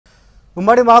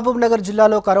ఉమ్మడి మహబూబ్నగర్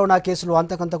జిల్లాలో కరోనా కేసులు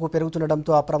అంతకంతకు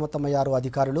పెరుగుతుండటంతో అప్రమత్తమయ్యారు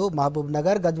అధికారులు.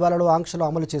 మహబూబ్నగర్, గద్వాలలో ఆంక్షలు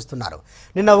అమలు చేస్తున్నారు.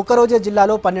 నిన్న ఒక్కరోజే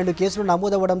జిల్లాలో 12 కేసులు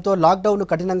నమోదవడంతో లాక్డౌన్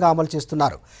కఠినంగా అమలు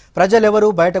చేస్తున్నారు. ప్రజలెవరూ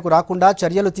బయటకు రాకుండా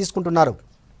చర్యలు తీసుకుంటున్నారు.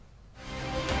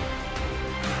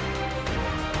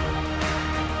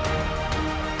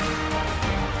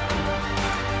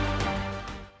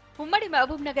 ఉమ్మడి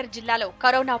మహబూబ్నగర్ జిల్లాలో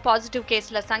కరోనా పాజిటివ్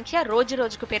కేసుల సంఖ్య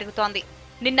రోజురోజుకు పెరుగుతోంది.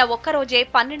 నిన్న ఒక్కరోజే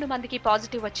 12 మందికి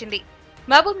పాజిటివ్ వచ్చింది.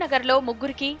 మహబూబ్నగర్లో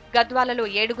 3కి, గద్వాలలో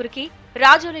 7గురికి,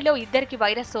 రాజోలిలో 2కి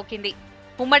వైరస్ సోకింది.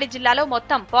 ఉమ్మడి జిల్లాలో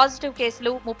మొత్తం పాజిటివ్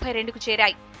కేసులు 32కు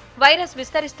చేరాయి. వైరస్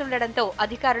విస్తరిస్తుండటంతో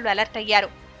అధికారులు అలర్ట్ అయ్యారు.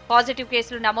 పాజిటివ్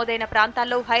కేసులు నమోదైన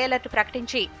ప్రాంతాల్లో హై అలర్ట్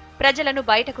ప్రకటించి ప్రజలను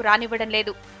బయటకు రానివ్వడం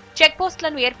లేదు. చెక్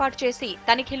పోస్టులను ఏర్పాటు చేసి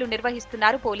తనిఖీలు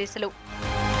నిర్వహిస్తున్నారు పోలీసులు.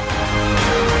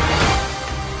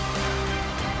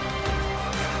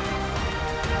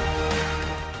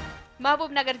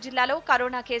 మహబూబ్నగర్ జిల్లాలో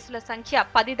కరోనా కేసుల సంఖ్య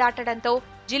 10 దాటడంతో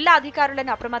జిల్లా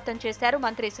అధికారులను అప్రమత్తం చేశారు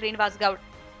మంత్రి శ్రీనివాస్ గౌడ్.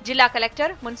 జిల్లా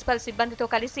కలెక్టర్, మున్సిపల్ సిబ్బందితో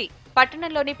కలిసి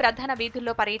పట్టణంలోని ప్రధాన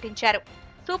వీధుల్లో పర్యటించారు.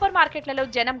 సూపర్ మార్కెట్లలో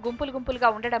జనం గుంపులుగా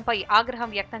ఉండడంపై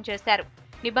ఆగ్రహం వ్యక్తం చేశారు.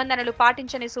 నిబంధనలు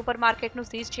పాటించని సూపర్ మార్కెట్ను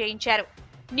సీజ్ చేయించారు.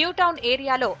 న్యూ టౌన్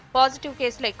ఏరియాలో పాజిటివ్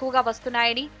కేసులు ఎక్కువగా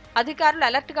వస్తున్నాయని అధికారులు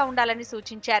అలర్ట్గా ఉండాలని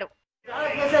సూచించారు.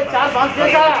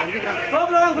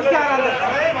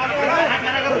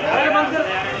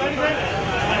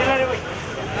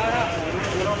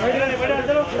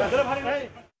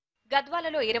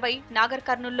 గద్వాలలో 20, నాగర్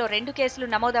కర్నూల్లో 2 కేసులు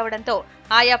నమోదవడంతో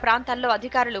ఆయా ప్రాంతాల్లో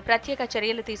అధికారులు ప్రత్యేక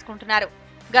చర్యలు తీసుకుంటున్నారు.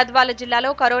 గద్వాల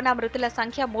జిల్లాలో కరోనా మృతుల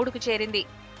సంఖ్య 3కు చేరింది.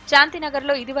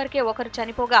 శాంతినగర్లో ఇదివరకే ఒకరు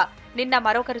చనిపోగా నిన్న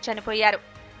మరొకరు చనిపోయారు.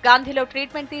 గాంధీలో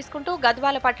ట్రీట్మెంట్ తీసుకుంటూ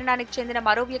గద్వాల పట్టణానికి చెందిన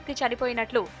మరో వ్యక్తి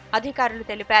చనిపోయినట్లు అధికారులు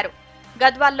తెలిపారు.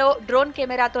 గద్వాల్లో డ్రోన్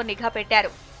కెమెరాతో నిఘా పెట్టారు.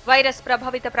 వైరస్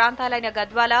ప్రభావిత ప్రాంతాలైన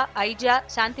గద్వాల, ఐజా,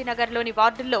 శాంతినగర్లోని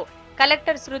వార్డుల్లో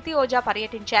కలెక్టర్ శృతి ఓజా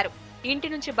పర్యటించారు. ఇంటి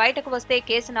నుంచి బయటకు వస్తే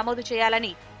కేసు నమోదు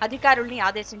చేయాలని అధికారుల్ని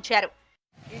ఆదేశించారు.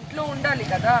 ఇంట్లో ఉండాలి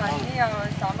కదా, అన్ని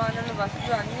సామాన్లు,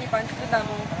 వస్తువులు అన్ని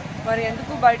పంచుతున్నాము. మరి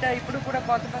ఎందుకు బయట ఇప్పుడు కూడా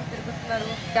కొంతమంది తిరుగుతున్నారు?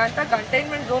 అంతా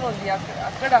కంటైన్మెంట్ జోన్ ఉంది.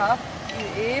 అక్కడ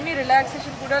ఏమీ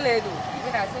రిలాక్సేషన్ కూడా లేదు.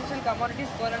 ఈవెన్ ఎసెన్షియల్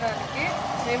కమోడిటీస్ కొనడానికి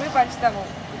మేమే పంచుతాము.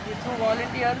 ఇప్పుడు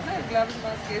వాలంటీర్స్ గ్లవ్స్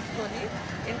మాస్క్ వేసుకొని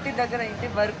ఇంటి దగ్గర ఇంటి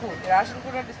వరకు రేషన్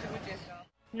కూడా డిస్ట్రిబ్యూట్ చేస్తాం.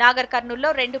 నాగర్ కర్నూల్లో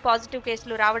 2 పాజిటివ్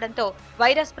కేసులు రావడంతో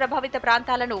వైరస్ ప్రభావిత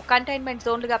ప్రాంతాలను కంటైన్మెంట్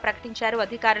జోన్లుగా ప్రకటించారు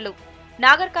అధికారులు.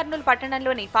 నాగర్ కర్నూల్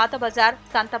పట్టణంలోని పాత బజార్,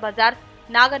 సంత బజార్,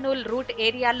 నాగనూల్ రూట్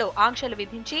ఏరియాల్లో ఆంక్షలు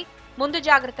విధించి ముందు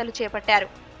జాగ్రత్తలు చేపట్టారు.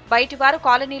 బయటివారు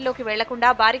కాలనీల్లోకి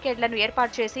వెళ్లకుండా బారికేడ్లను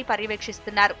ఏర్పాటు చేసి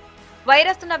పర్యవేక్షిస్తున్నారు.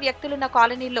 వైరస్ ఉన్న వ్యక్తులున్న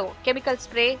కాలనీల్లో కెమికల్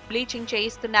స్ప్రే, బ్లీచింగ్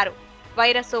చేయిస్తున్నారు.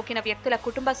 వైరస్ సోకిన వ్యక్తుల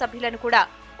కుటుంబ సభ్యులను కూడా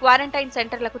క్వారంటైన్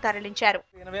సెంటర్లకు తరలించారు.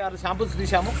 86 శాంపుల్స్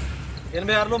తీశాము.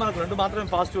 86లో మనకు 2 మాత్రమే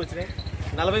పాజిటివ్ వచ్చినాయి,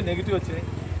 40 నెగిటివ్ వచ్చినాయి.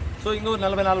 సో ఇంకో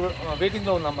 44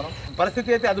 వెయిటింగ్లో ఉన్నాం. మనం పరిస్థితి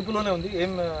అయితే అదుపులోనే ఉంది,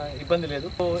 ఏం ఇబ్బంది లేదు.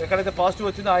 సో ఎక్కడైతే పాజిటివ్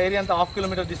వచ్చిందో ఆ ఏరియా అంతా 1/2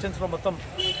 కిలోమీటర్ డిస్టెన్స్లో మొత్తం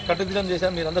కట్టుదిట్టం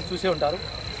చేశాం. మీరు అందరూ చూసే ఉంటారు.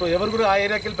 సో ఎవరు కూడా ఆ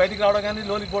ఏరియాకి వెళ్ళి బయటికి రావడం కానీ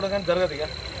లోనికి పోవడం కానీ జరగదు. ఇక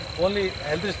ఓన్లీ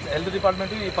హెల్త్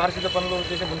డిపార్ట్మెంట్, ఈ పారిశుద్ధ్య పనులు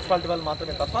చేసే మున్సిపాలిటీ వాళ్ళు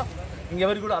మాత్రమే తప్ప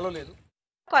ఇంకెవరికి కూడా అలో లేదు.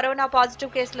 కరోనా పాజిటివ్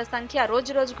కేసుల సంఖ్య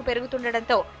రోజురోజుకు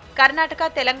పెరుగుతుండటంతో కర్ణాటక,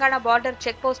 తెలంగాణ బార్డర్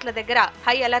చెక్ పోస్టుల దగ్గర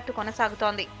హై అలర్ట్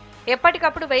కొనసాగుతోంది.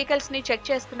 ఎప్పటికప్పుడు వెహికల్స్ ని చెక్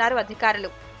చేస్తున్నారు అధికారులు.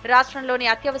 రాష్ట్రంలోని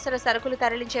అత్యవసర సరుకులు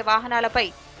తరలించే వాహనాలపై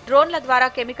డ్రోన్ల ద్వారా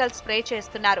కెమికల్ స్ప్రే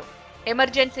చేస్తున్నారు.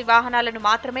 ఎమర్జెన్సీ వాహనాలను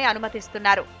మాత్రమే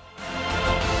అనుమతిస్తున్నారు.